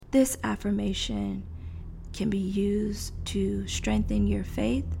This affirmation can be used to strengthen your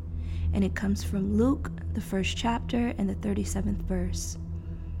faith, and it comes from Luke, the 1st chapter and the 37th verse.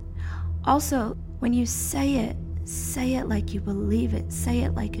 Also, when you say it like you believe it. Say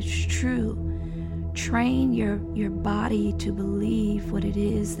it like it's true. Train your body to believe what it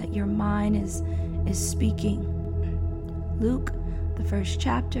is that your mind is speaking. Luke, the 1st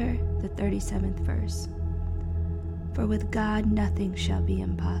chapter, the 37th verse. For with God nothing shall be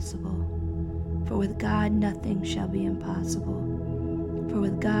impossible. For with God nothing shall be impossible. For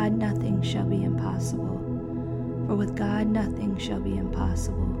with God nothing shall be impossible. For with God nothing shall be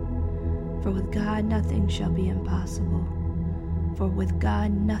impossible. For with God nothing shall be impossible. For with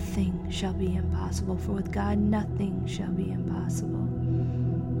God nothing shall be impossible. For with God nothing shall be impossible.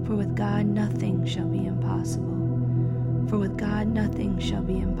 For with God nothing shall be impossible.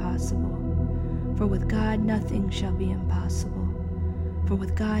 For with God nothing shall be impossible. For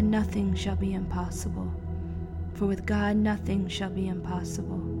with God nothing shall be impossible. For with God nothing shall be impossible. For with God nothing shall be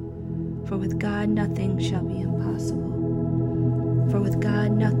impossible. For with God nothing shall be impossible. For with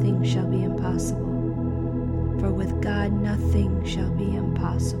God nothing shall be impossible. For with God nothing shall be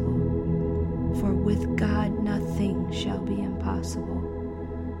impossible. For with God nothing shall be impossible.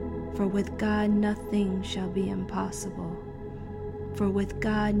 For with God nothing shall be impossible. For with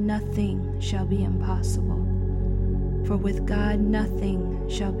God nothing shall be impossible. For with God nothing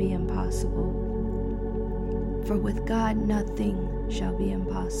shall be impossible. For with God nothing shall be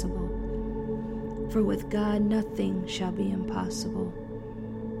impossible. For with God nothing shall be impossible.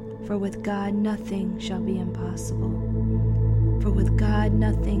 For with God nothing shall be impossible. For with God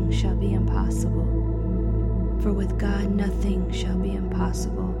nothing shall be impossible. For with God nothing shall be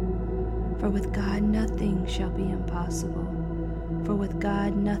impossible. For with God nothing shall be impossible. For with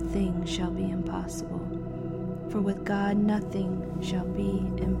God nothing shall be impossible. For with God nothing shall be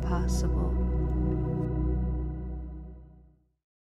impossible.